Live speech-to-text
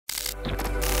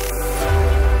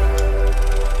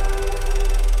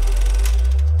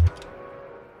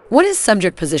What is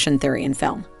subject position theory in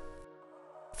film?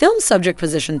 Film subject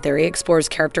position theory explores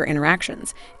character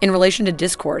interactions in relation to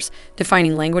discourse,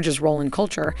 defining language's role in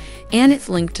culture, and its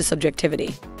link to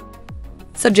subjectivity.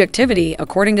 Subjectivity,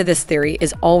 according to this theory,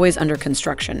 is always under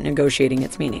construction, negotiating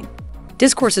its meaning.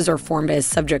 Discourses are formed as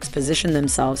subjects position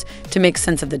themselves to make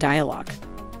sense of the dialogue.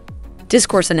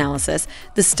 Discourse analysis,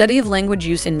 the study of language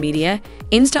use in media,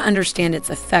 aims to understand its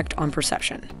effect on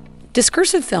perception.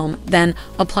 Discursive film, then,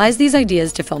 applies these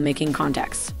ideas to filmmaking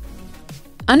contexts.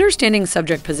 Understanding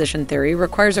subject position theory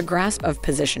requires a grasp of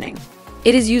positioning.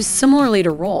 It is used similarly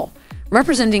to role,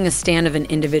 representing a stand of an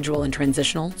individual in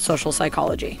transitional social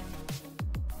psychology.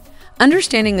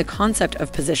 Understanding the concept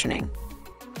of positioning.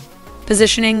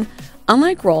 Positioning,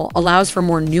 unlike role, allows for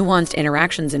more nuanced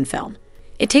interactions in film.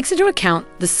 It takes into account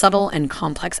the subtle and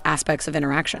complex aspects of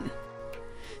interaction.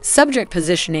 Subject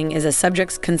positioning is a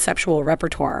subject's conceptual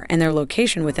repertoire and their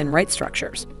location within right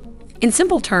structures. In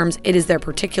simple terms, it is their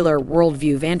particular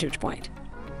worldview vantage point.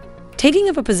 Taking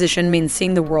up a position means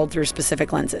seeing the world through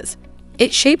specific lenses.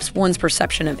 It shapes one's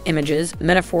perception of images,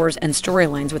 metaphors, and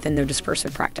storylines within their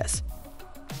discursive practice.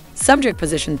 Subject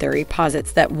position theory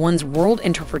posits that one's world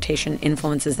interpretation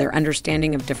influences their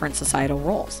understanding of different societal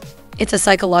roles. It's a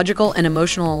psychological and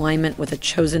emotional alignment with a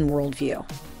chosen worldview.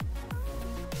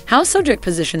 How subject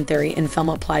position theory in film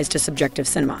applies to subjective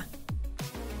cinema.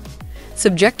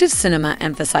 Subjective cinema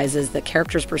emphasizes the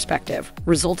character's perspective,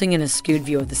 resulting in a skewed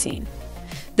view of the scene.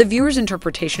 The viewer's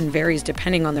interpretation varies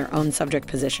depending on their own subject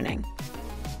positioning.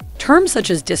 Terms such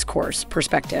as discourse,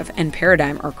 perspective, and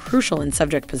paradigm are crucial in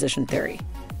subject position theory.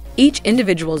 Each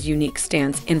individual's unique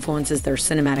stance influences their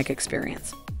cinematic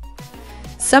experience.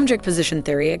 Subject position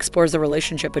theory explores the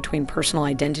relationship between personal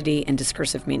identity and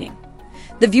discursive meaning.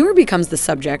 The viewer becomes the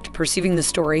subject, perceiving the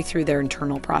story through their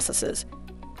internal processes.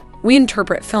 We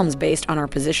interpret films based on our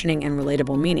positioning and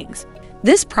relatable meanings.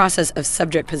 This process of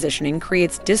subject positioning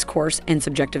creates discourse and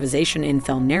subjectivization in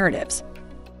film narratives.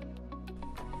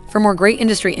 For more great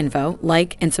industry info,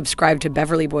 like and subscribe to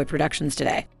Beverly Boy Productions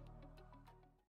today.